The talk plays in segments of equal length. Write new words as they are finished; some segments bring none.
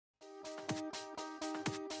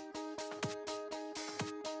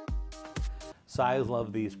So I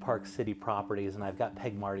love these Park City properties, and I've got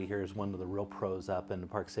Peg Marty here as one of the real pros up in the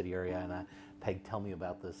Park City area. And Peg, tell me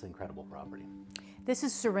about this incredible property. This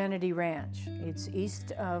is Serenity Ranch. It's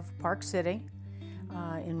east of Park City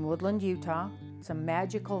in Woodland, Utah. It's a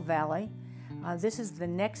magical valley. This is the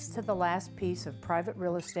next to the last piece of private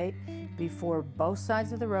real estate before both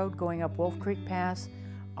sides of the road going up Wolf Creek Pass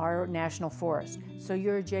are national forest. So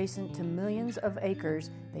you're adjacent to millions of acres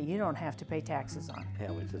that you don't have to pay taxes on.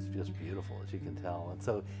 Yeah, which is just beautiful, as you can tell. And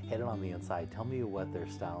so headed on the inside, tell me what their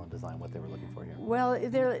style and design, what they were looking for here. Well,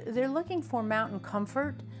 they're looking for mountain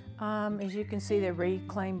comfort. As you can see, they're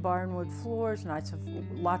reclaimed barnwood floors,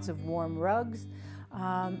 lots of warm rugs.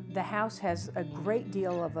 The house has a great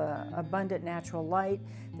deal of abundant natural light.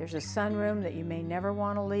 There's a sunroom that you may never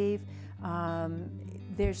want to leave.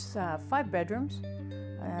 There's 5 bedrooms,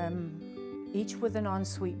 each with an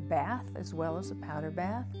ensuite bath as well as a powder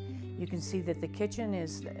bath. You can see that the kitchen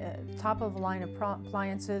is top of the line of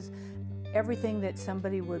appliances, everything that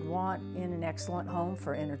somebody would want in an excellent home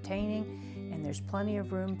for entertaining, and there's plenty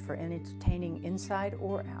of room for entertaining inside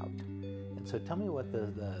or out. And so tell me what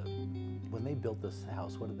when they built this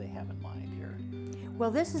house, what did they have in mind here?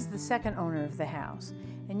 Well, this is the second owner of the house,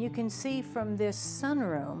 and you can see from this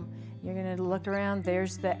sunroom, you're going to look around,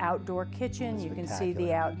 there's the outdoor kitchen, you can see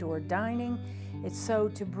the outdoor dining. It's so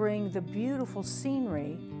to bring the beautiful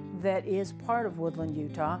scenery that is part of Woodland,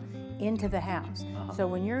 Utah, into the house. So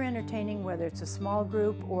when you're entertaining, whether it's a small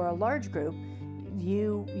group or a large group,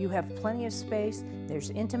 you have plenty of space. There's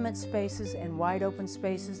intimate spaces and wide open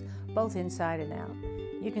spaces, both inside and out.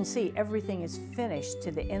 You can see everything is finished to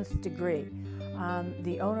the nth degree.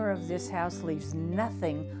 The owner of this house leaves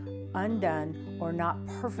nothing undone or not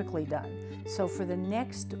perfectly done. So for the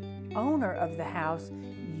next owner of the house,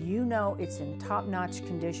 you know it's in top-notch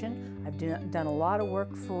condition. I've done a lot of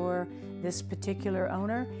work for this particular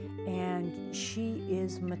owner, and she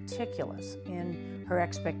is meticulous in her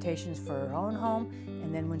expectations for her own home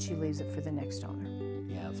and then when she leaves it for the next owner.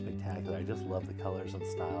 Yeah, it's spectacular. I just love the colors and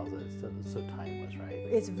styles. It's so timeless, right?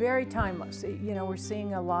 It's very timeless. You know, we're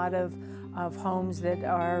seeing a lot of homes that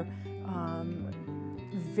are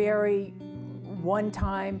very one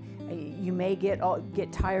time. You may get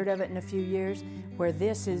tired of it in a few years, where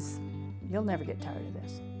this is, you'll never get tired of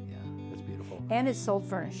this. Yeah, it's beautiful. And it's sold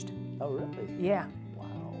furnished. Oh, really? Yeah.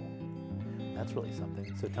 Wow. That's really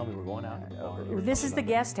something. So tell me, we're going out. This is the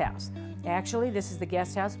guest house. Actually, this is the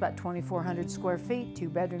guest house, about 2,400 square feet, 2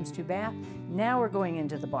 bedrooms, 2 baths. Now we're going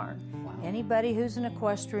into the barn. Wow. Anybody who's an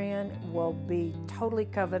equestrian will be totally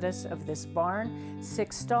covetous of this barn.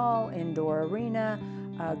 6-stall, indoor arena,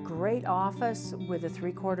 a great office with a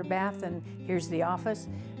 3/4 bath, and here's the office,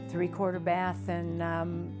 3/4 bath and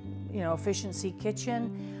you know, efficiency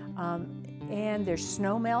kitchen. And there's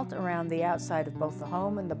snow melt around the outside of both the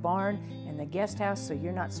home and the barn and the guest house, so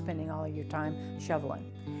you're not spending all of your time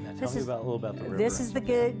shoveling. Now tell me a little about the river. This is the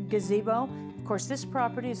gazebo. Of course, this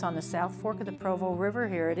property is on the South Fork of the Provo River.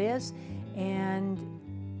 Here it is. And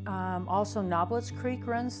also Noblets Creek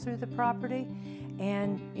runs through the property.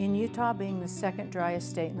 And in Utah, being the second driest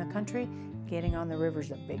state in the country, getting on the river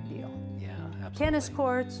is a big deal. Yeah, absolutely. Tennis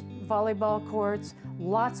courts, volleyball courts,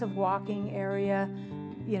 lots of walking area,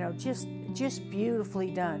 you know, just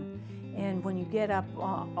beautifully done. And when you get up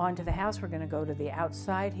onto the house, we're going to go to the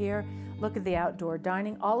outside here. Look at the outdoor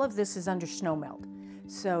dining. All of this is under snow melt.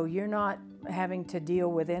 So you're not having to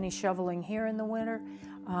deal with any shoveling here in the winter.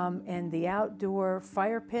 And the outdoor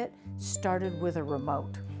fire pit started with a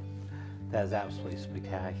remote. That is absolutely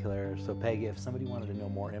spectacular. So Peggy, if somebody wanted to know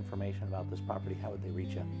more information about this property, how would they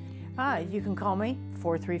reach you? You can call me,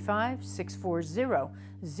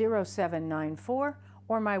 435-640-0794,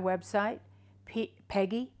 or my website,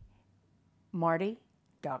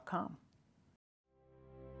 peggymarty.com.